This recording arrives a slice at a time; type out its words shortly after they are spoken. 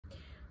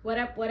What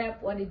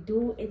it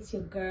do? It's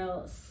your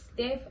girl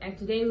Steph, and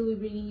today we will be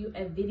bringing you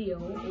a video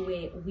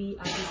where we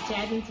are just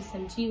jamming to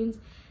some tunes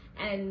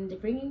and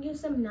bringing you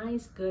some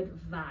nice good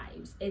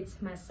vibes.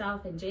 It's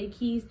myself and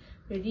JKeyzz,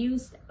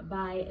 produced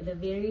by the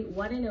very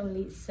one and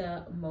only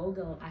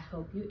SirrMogul. I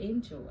hope you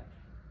enjoy.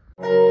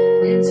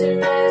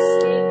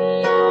 Interesting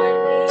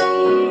your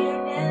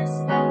nearness,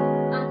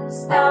 I'm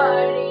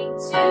starting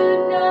to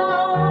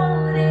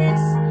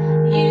notice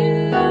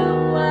you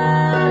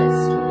are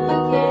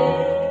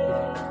speaking.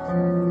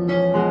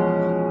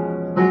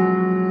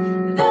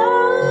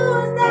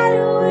 Those that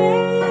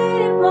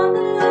wait upon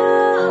the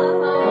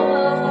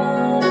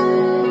Lord,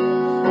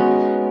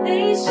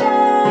 they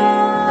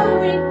shall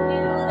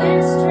renew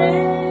their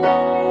strength.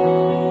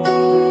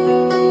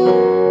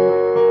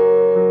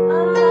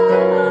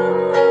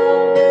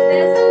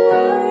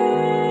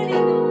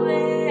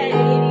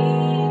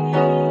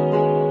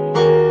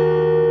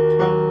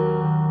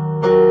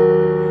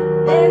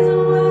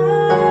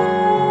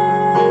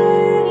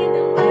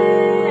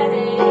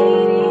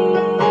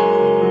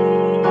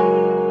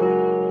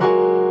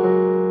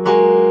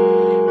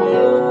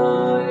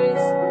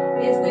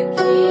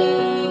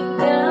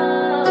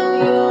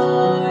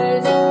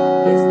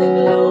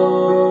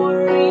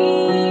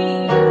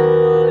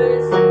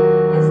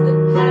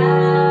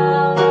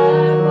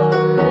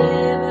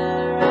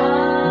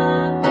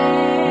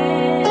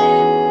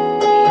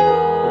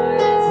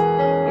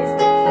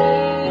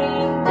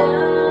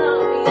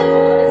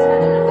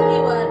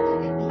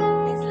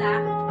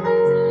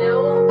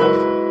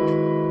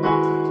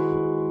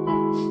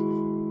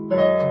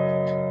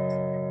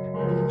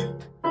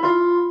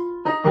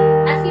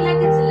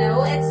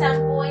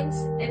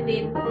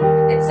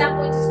 At some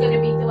point it's gonna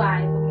be too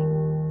high for me,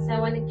 so I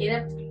want to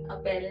get a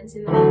balance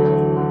in the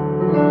middle.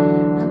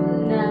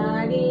 I'm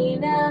not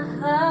in a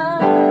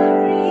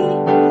hurry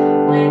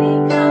when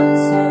it comes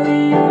to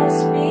your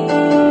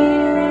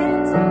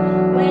spirit,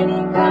 when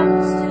it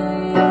comes to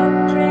your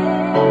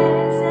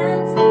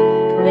presence,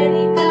 when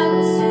it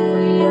comes to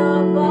your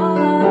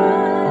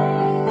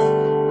voice.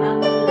 I'm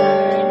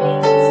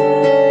learning to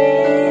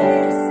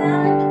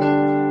listen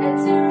and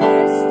to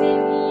rest in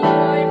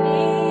your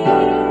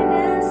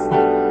nearness.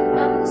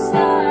 I'm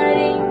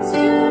starting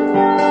to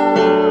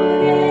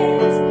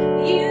notice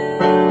you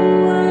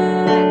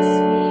are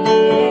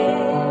speaking.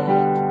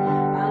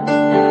 I'm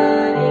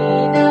not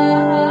in a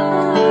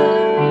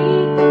hurry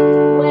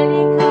when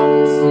it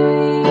comes to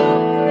your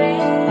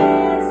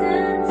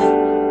presence,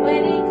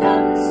 when it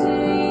comes to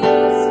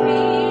your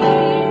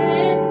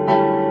spirit,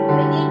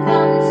 when it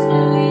comes to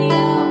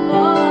your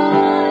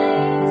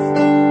voice.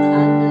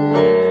 I'm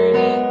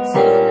learning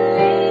to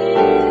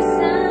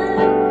listen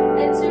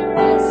and to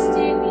rest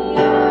in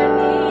your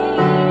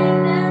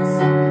nearness.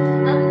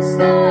 I'm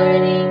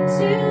starting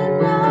to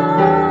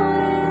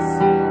notice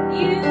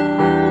you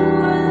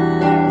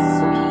are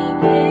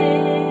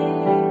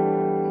speaking.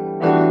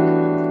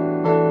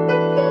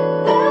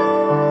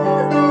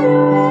 Those that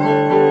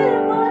wait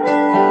upon the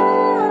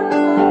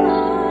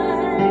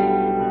Lord,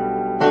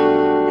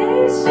 they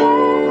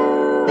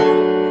shall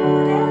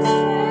renew their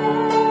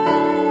strength.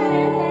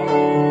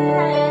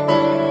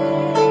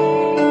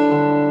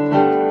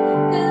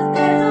 'Cause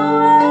there's a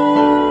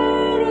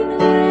word in the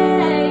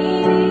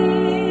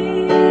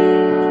waiting.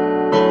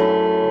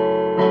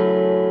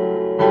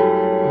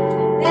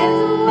 There's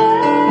a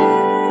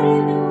word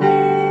in the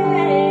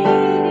waiting.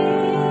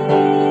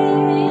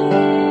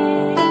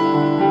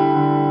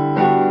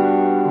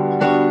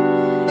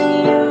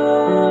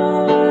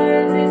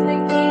 Yours is the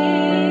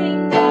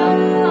kingdom,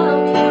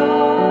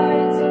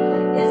 yours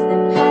is the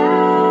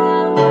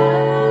power,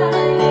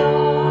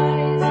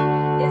 yours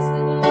is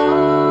the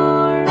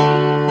glory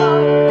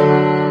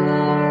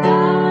forever.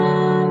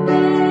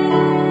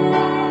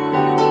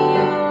 Amen.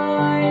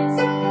 Yours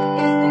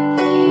is the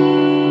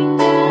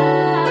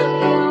kingdom,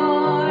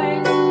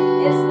 yours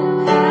is the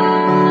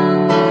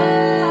power,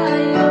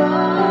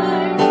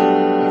 yours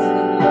is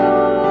the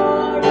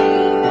glory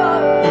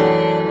forever.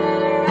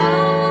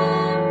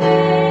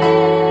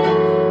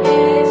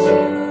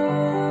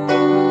 Amen.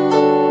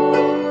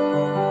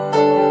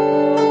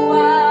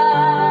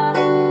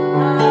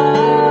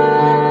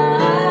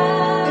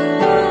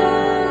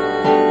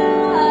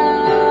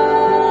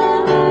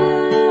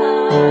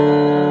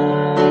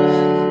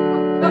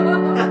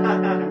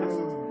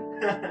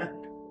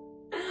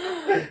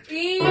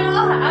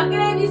 I'm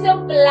gonna be so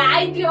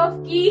blind you off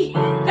key. You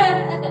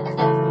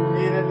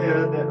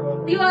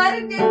heard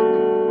it?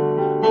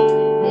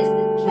 It's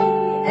the key.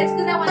 It's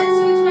because I want to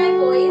switch my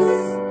voice.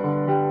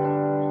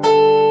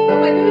 But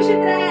maybe we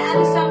should try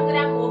other song that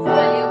I'm off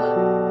earlier.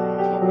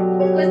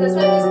 Because this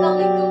one was still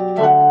into.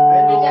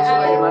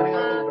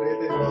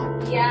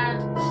 Yeah.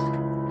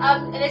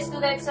 Let's do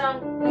that song.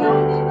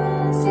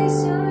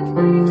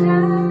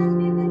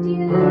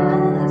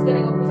 That's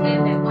gonna go with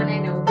that one I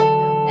know.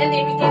 And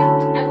then we can,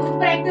 I will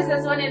practice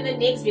this one in the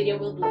next video.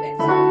 We'll do that.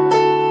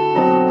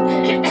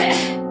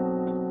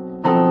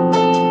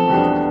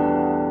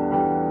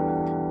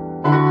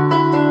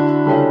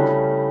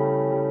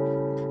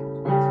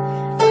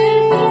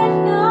 We're here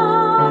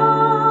now.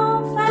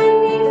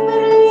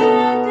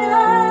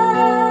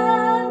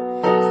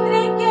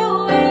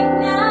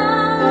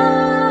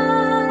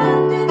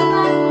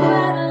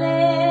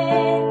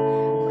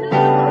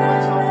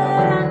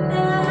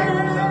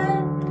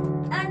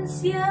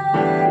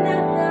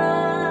 kesiangan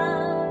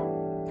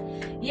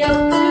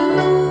yang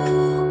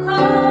cukup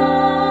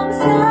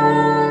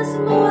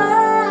sesuai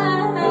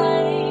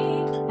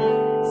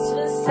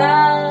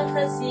susah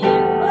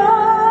kesian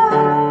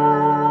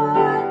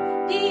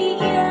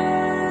berdiam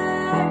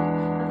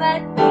wat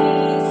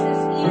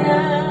Jesus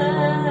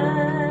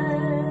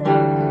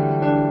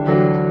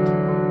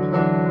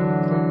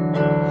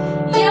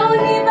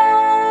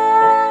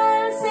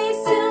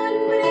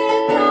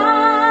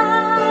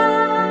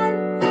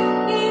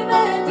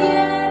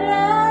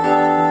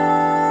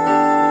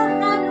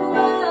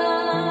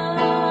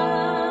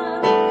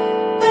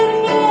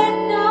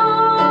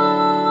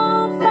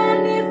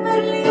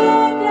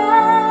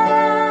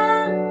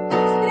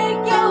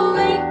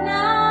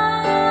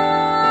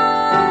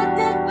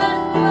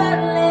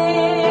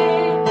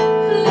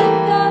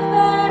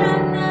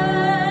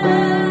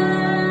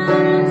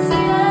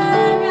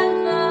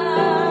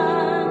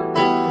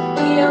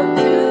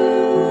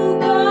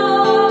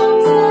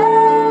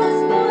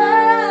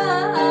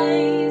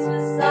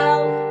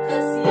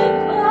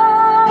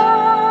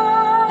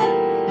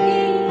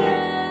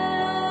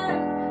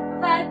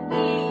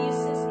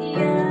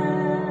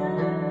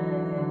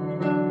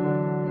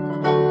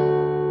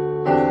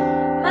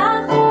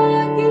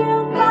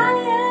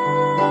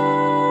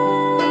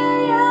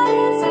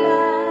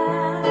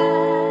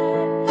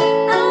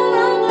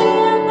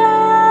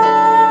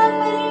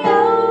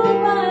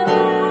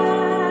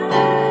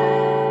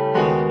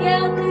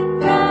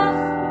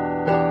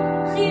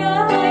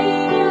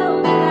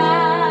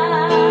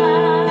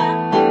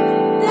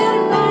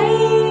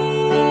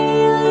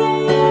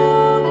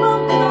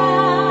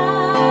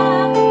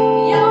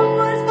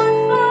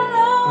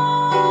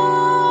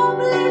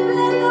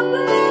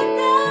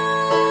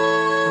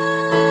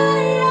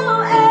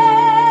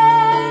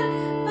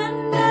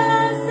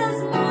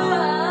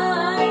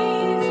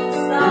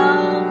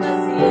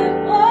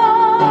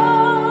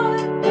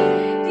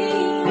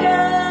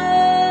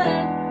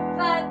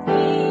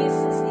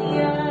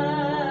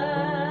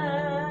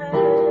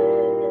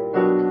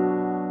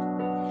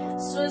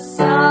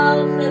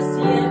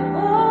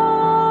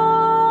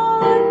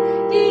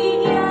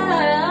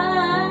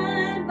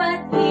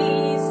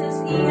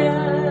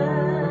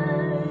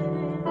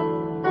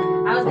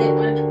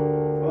Perfect.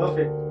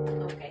 Okay.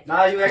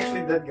 Now you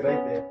actually did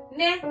great there.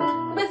 Nee,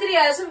 but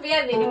seriously, we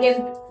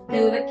can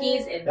do the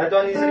keys and That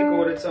one is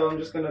recorded, so I'm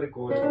just gonna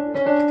record it.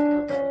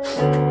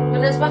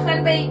 maar ons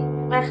begin by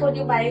maar goed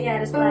jou baie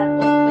jare spaar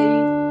of by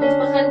ons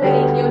begin by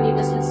jou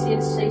nuwe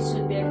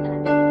seisoen weer aan.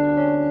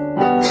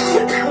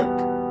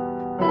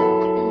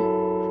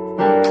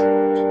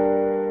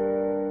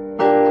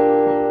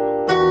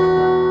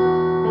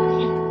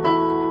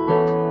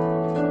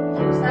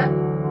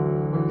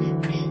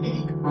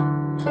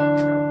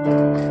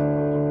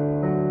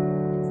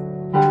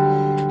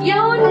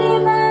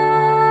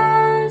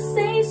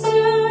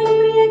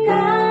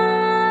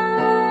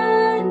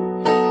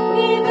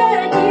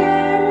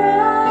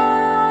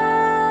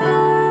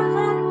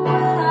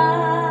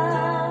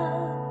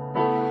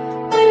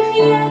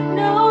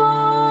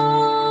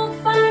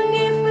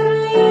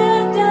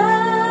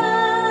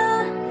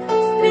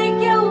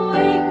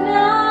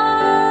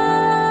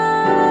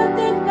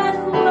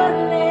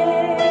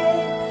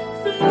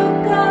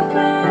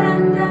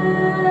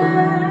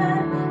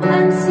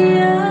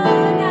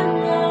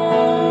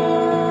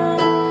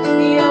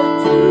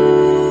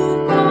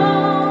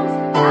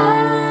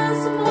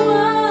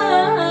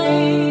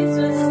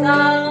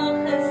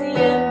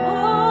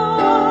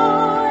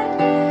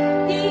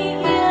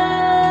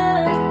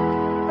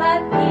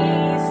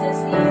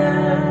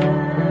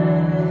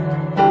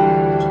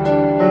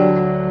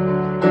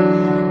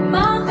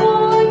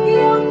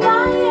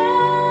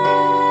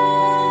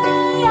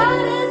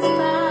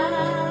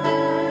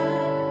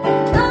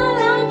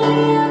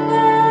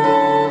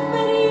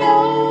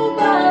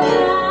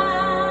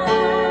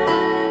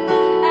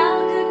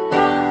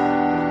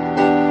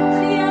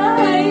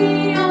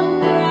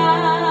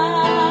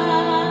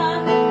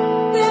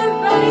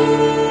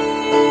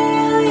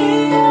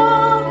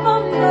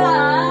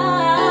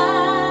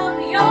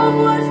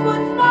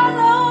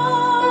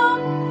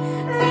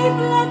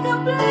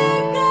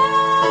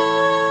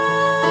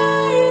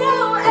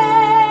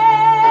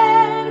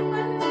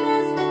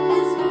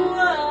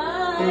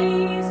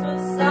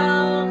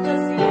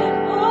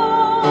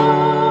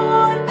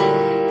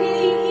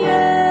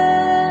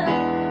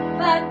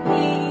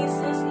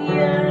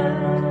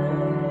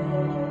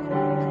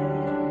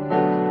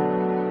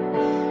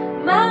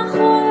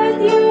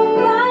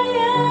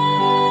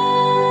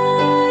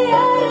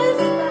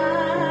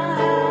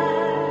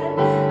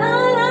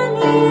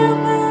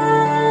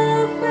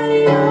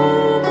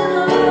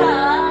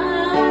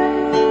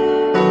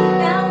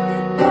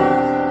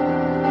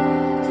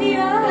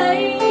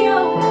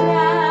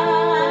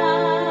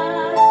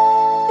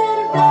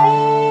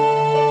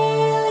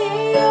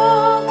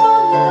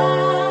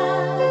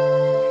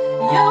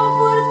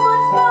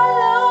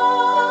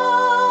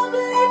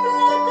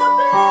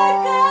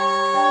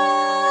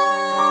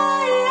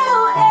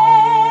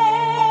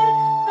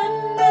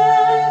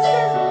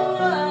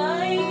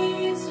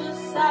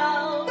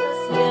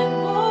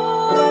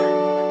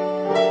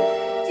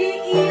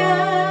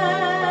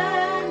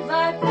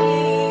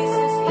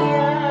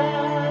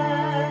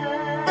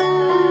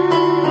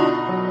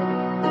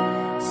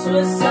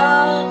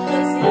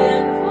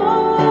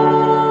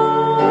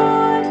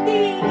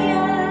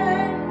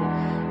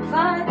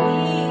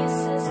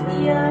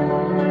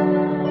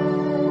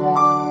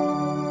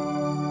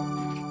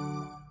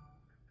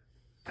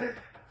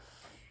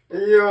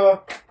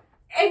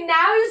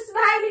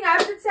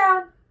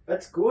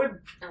 good.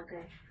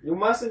 Okay. You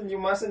mustn't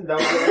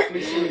doubt you're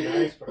actually singing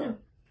nice, bro.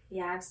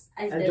 Yeah,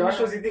 And Josh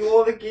was hitting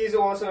all the keys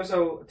also,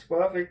 so it's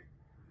perfect.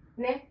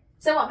 Ne?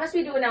 So what must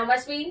we do now?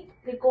 Must we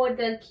record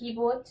the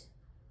keyboard?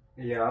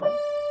 Yeah.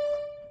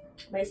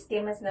 My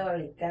stem is nou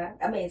lekker.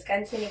 Mens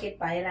kan sien ek het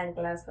baie lank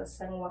klas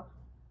gesing.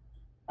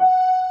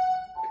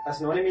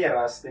 As nou nie meer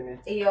rust in it.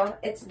 Yeah,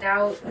 it's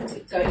now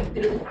going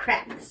through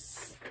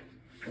cracks.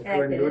 Okay,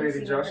 when you're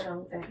ready, Josh.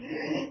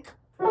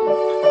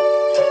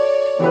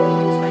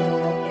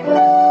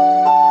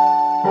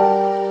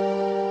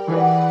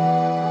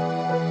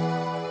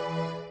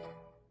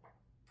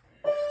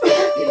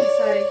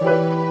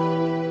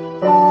 Sorry.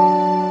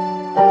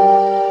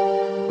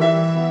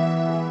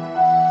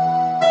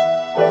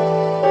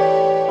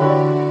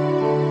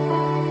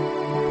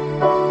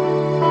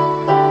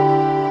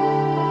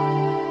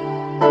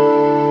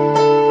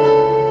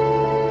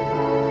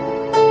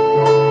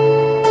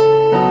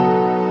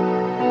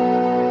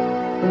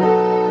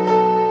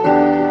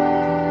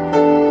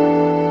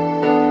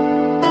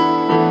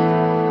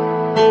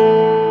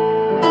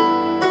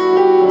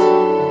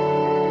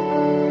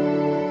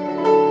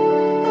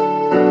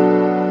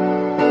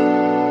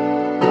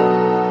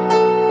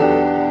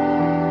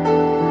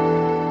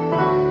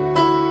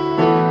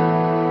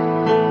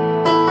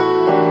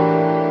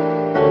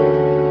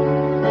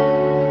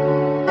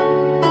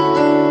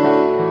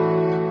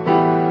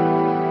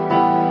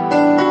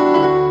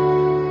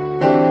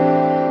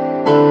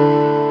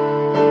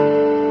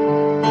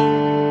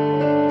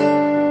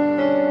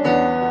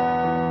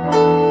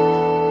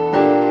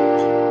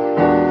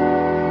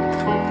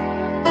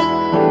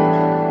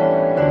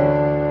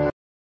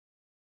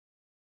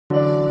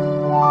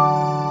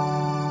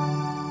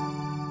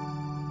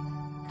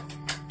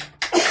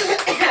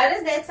 How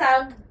does that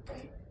sound?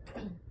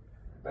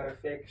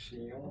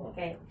 Perfection.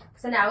 Okay,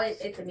 so now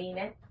it's me,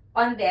 ne?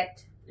 On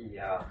that.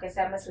 Yeah. Okay,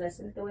 so I must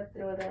listen to it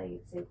through the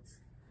headsets.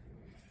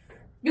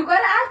 You got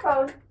an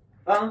iPhone?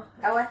 Ah,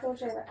 Oh, I thought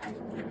you had an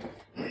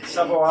iPhone.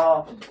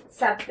 Sabawal.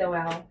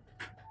 Subtowel.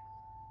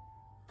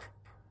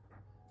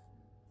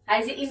 Hij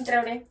is de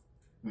intro, ne?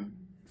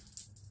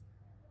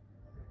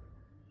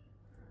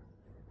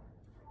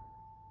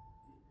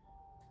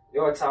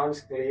 Yo, it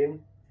sounds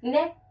clean.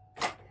 Ne?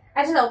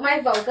 I just hope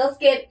my vocals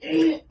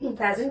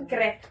doesn't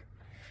crack.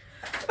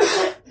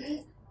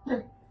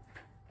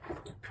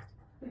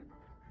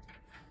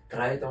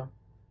 Try it on.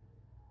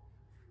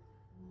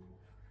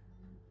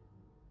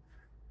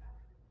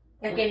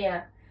 Okay,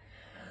 yeah.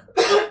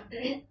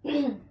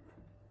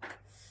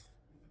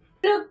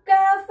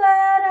 Luka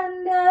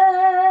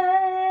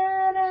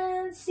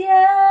veranderen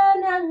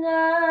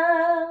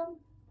sienangam.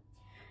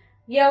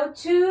 Jouw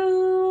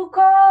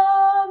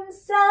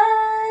toekomst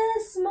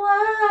is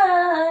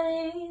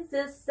mooi.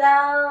 Ze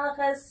zal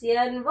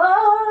gezien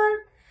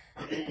worden.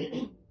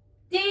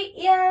 Die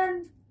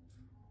een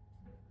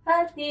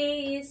wat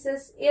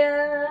Jezus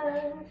eer.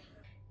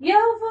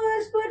 Jouw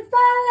voorspoed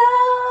vallen,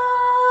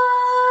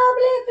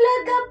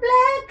 lieflijke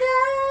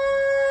plekken.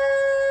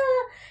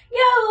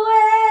 Jouw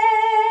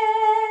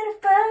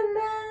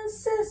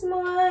erfenis is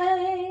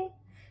mooi.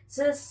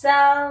 Ze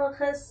zal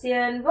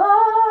gezien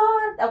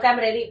worden. Okay, I'm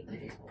ready.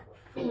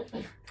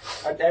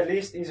 At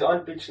least he's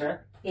on pitch, ne?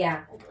 Yeah.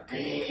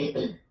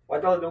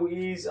 What I'll do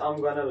is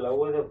I'm gonna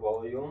lower the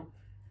volume.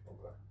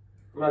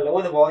 I'm gonna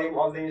lower the volume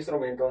of the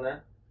instrumental, ne?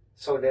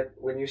 So that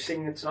when you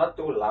sing, it's not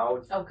too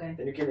loud. Okay.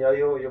 Then you can hear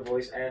your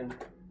voice and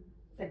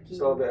The key.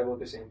 still be able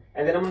to sing.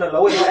 And then I'm gonna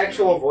lower your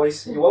actual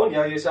voice. You won't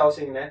hear yourself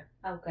sing, ne?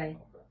 Okay.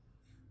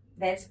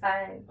 That's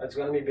fine. It's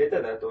gonna be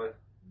better that way.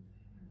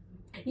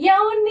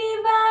 Jouw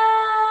nieuwe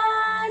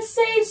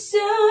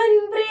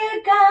seizoen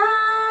breek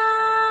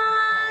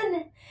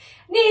aan.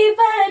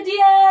 Nieuwe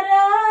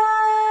diere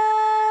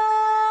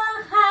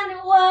gaan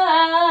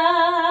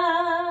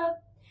oop.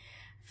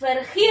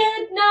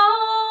 Vergeet nou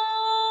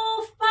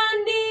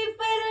van die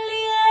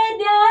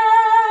verlede.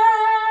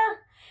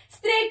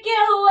 Strek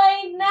jou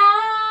uit na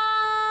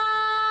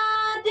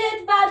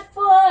dit wat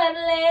voor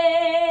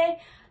lê.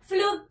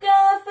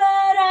 Vloeke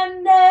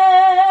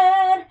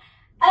verander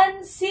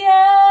in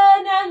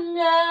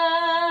seëninge.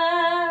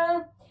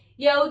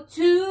 Jou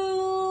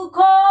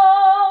toekoms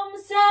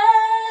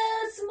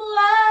is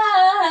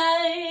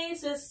mooi.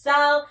 Ze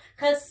sal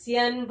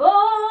geseën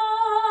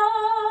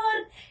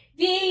word.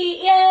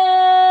 Die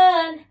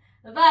een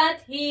wat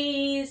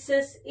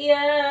Jesus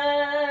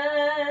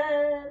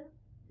eer.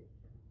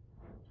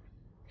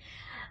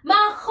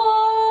 Mag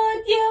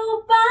God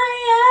jou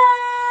baie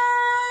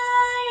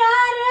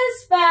jare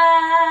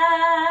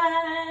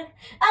spaar.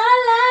 'n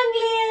lang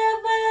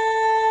lewe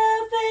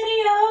vir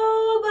jou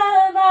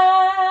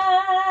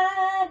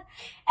bewaar.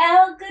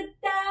 Elke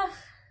dag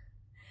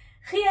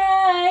gee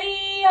hy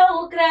jou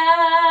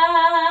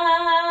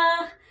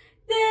krag.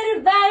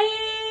 Terwyl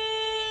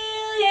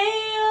jy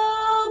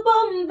op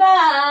hom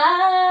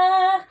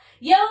wag.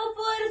 Jou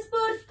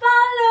voorspoed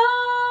val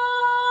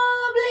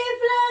op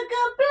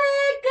lieflike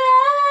plekke.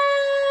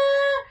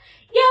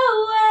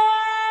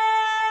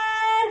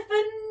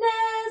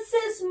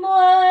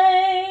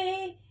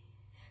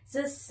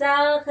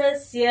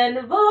 gesien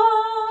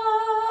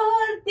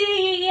word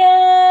die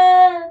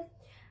eer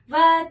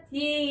wat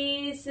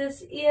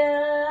Jesus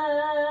eer.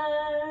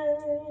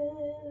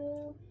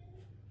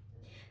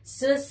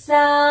 So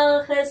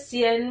sal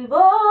gesien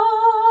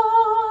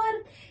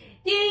word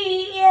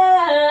die een.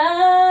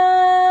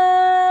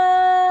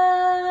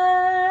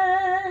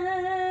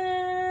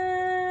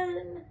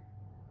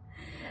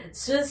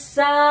 So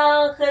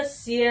sal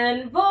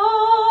gesien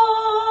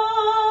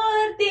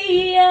word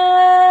die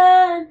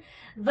een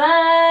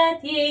wat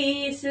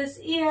Jesus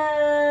eer.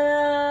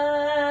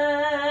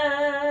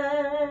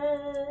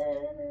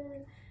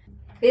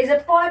 There's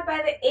a part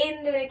by the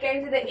end when it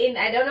came to the end.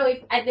 I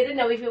didn't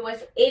know if it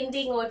was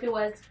ending or if it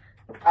was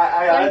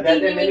I heard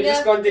that and then you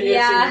just continue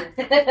yeah.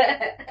 singing.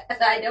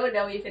 So I don't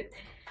know if it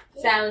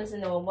sounds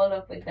normal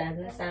or if it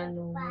doesn't sound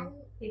normal.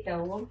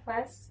 Ikaw, won't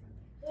pass.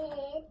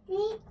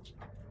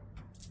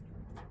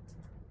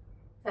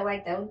 So I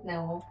don't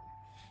know.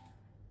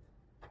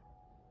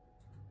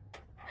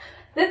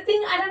 The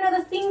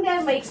thing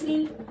that makes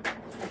me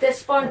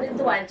despondent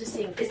to want to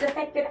sing is the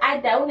fact that I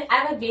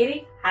have a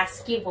very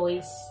husky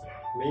voice.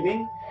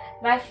 Meaning?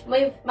 My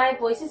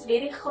voice is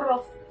very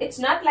grof. It's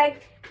not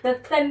like the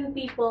thin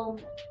people,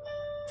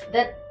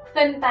 the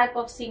thin type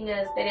of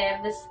singers that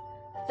have this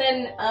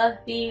thin,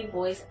 earthy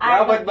voice.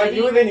 Yeah, but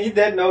you even hit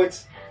that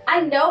notes.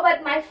 I know, but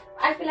I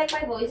feel like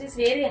my voice is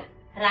very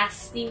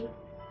rusty,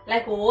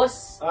 like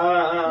hoarse.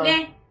 Nah,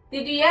 did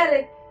you hear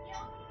it?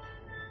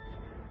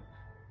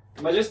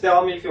 But just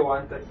tell me if you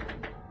want it.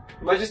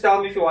 But just tell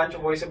me if you want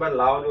your voice a bit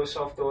loud or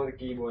soft over the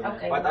keyboard.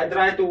 Okay. But I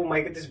try to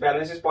make it as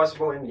balanced as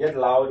possible and yet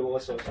loud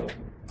also. So.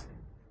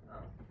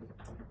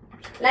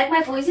 Like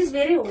my voice is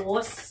very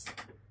hoarse.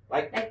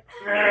 Like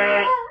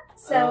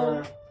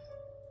so.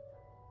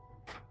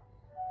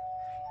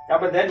 Yeah,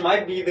 but that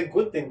might be the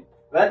good thing.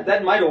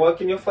 That might work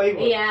in your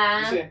favor.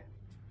 Yeah. You see?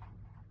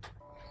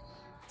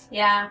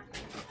 Yeah.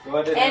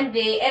 What is And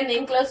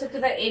then closer to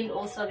the end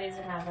also there's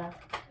another.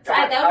 So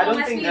I know, don't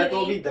must think be that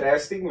will really- be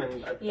drastic,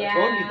 man. That Yeah.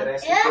 won't be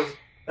drastic because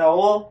the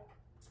whole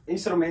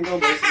instrumental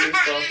basically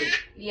started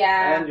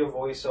Yeah. and your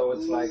voice, so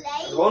it's like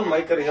it won't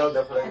make a real It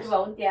difference.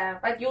 won't, yeah.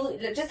 But you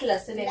just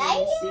listen and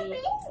you see.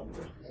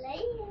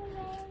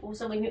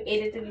 Also, when you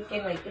edit it, you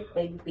can make it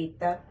maybe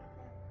better.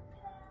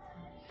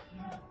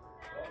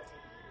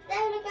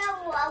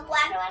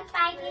 One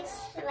fight is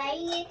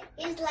laying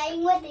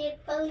with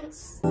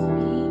headphones.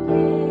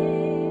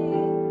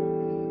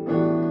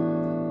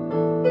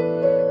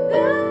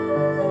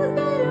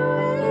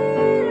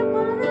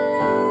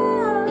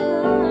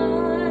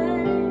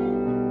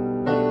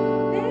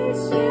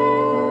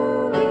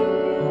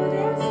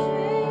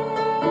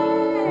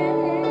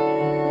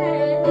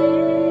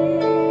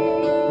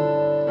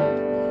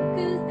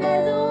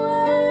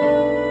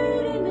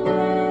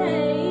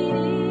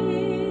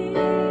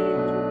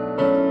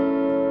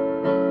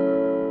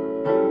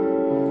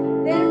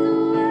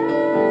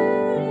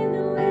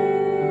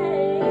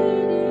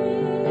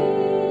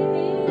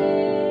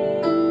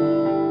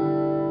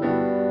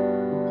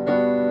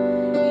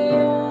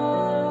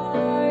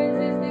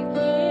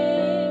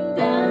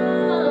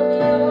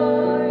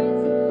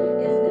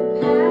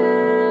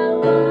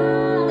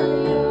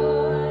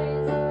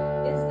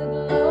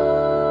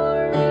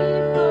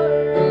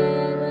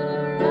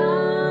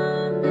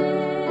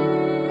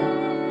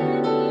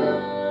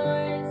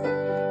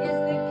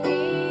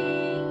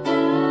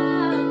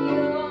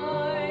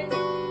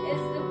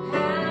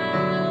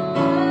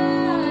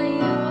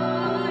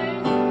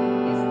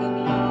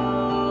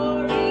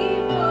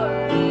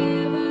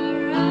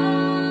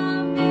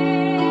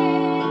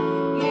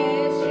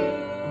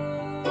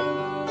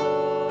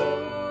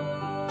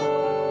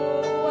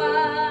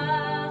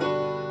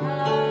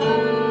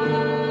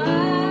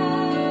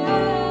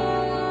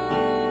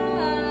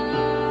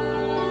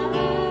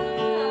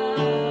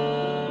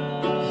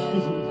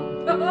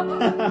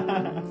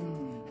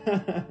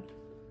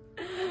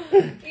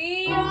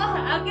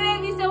 How can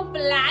I be so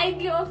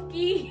blindly off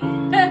key?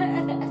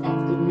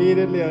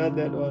 Immediately heard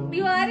that one.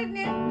 You heard it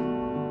now?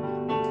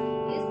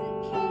 Is the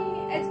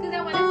key? It's because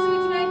I want to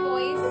switch my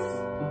voice.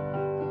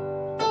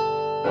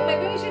 But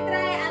maybe we should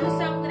try another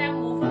song that I'm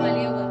more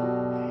familiar with.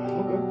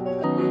 Okay.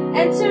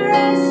 And to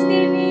rest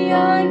in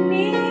your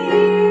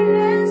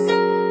nearness,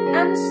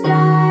 I'm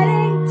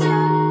starting to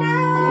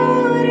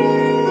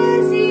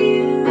notice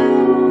you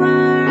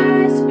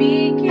are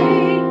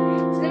speaking.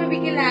 So let me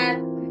begin that.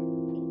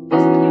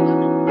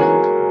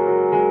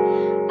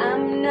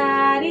 I'm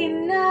not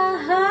in a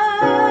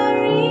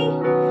hurry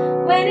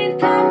when it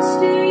comes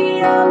to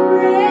your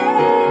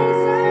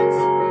presence,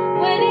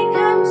 when it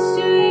comes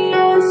to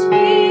your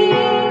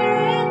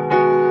spirit,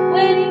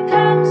 when it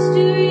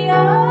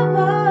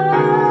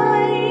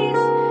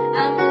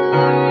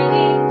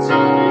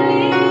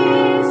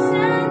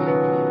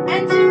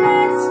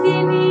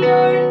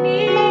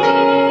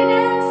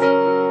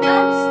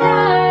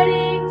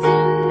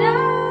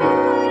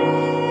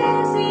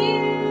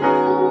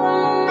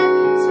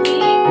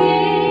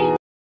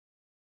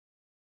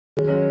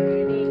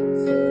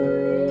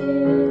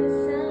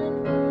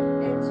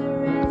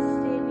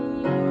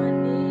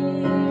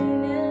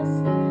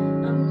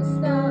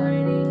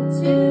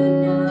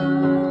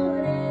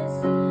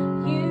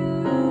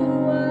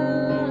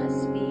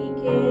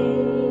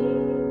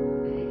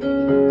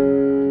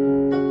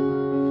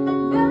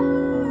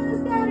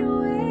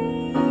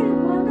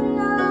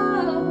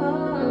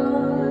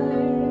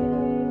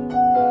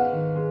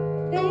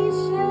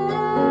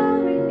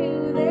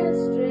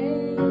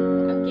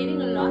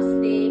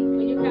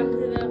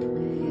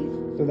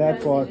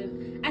that part.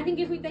 I think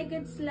if we take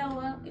it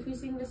slower, if we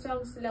sing the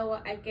song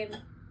slower, I can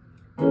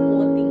do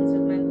more things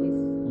with my voice.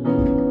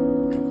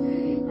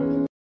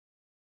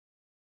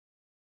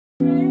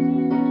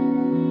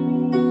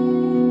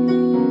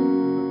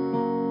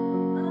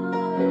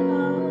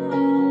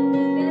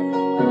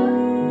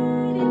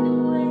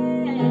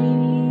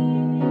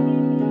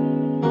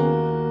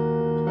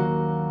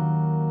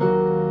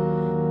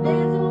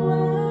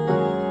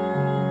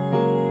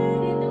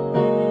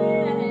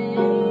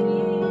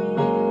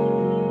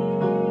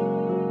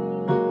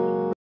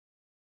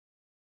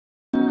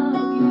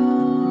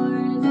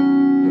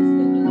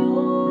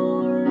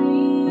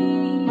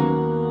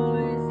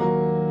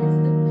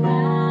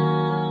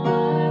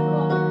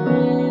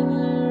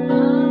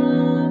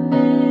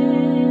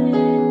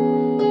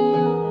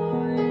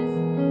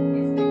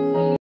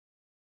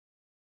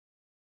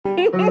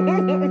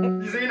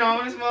 You see,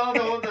 now I'm smiling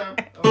the whole time.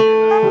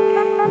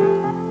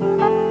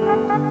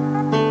 Okay.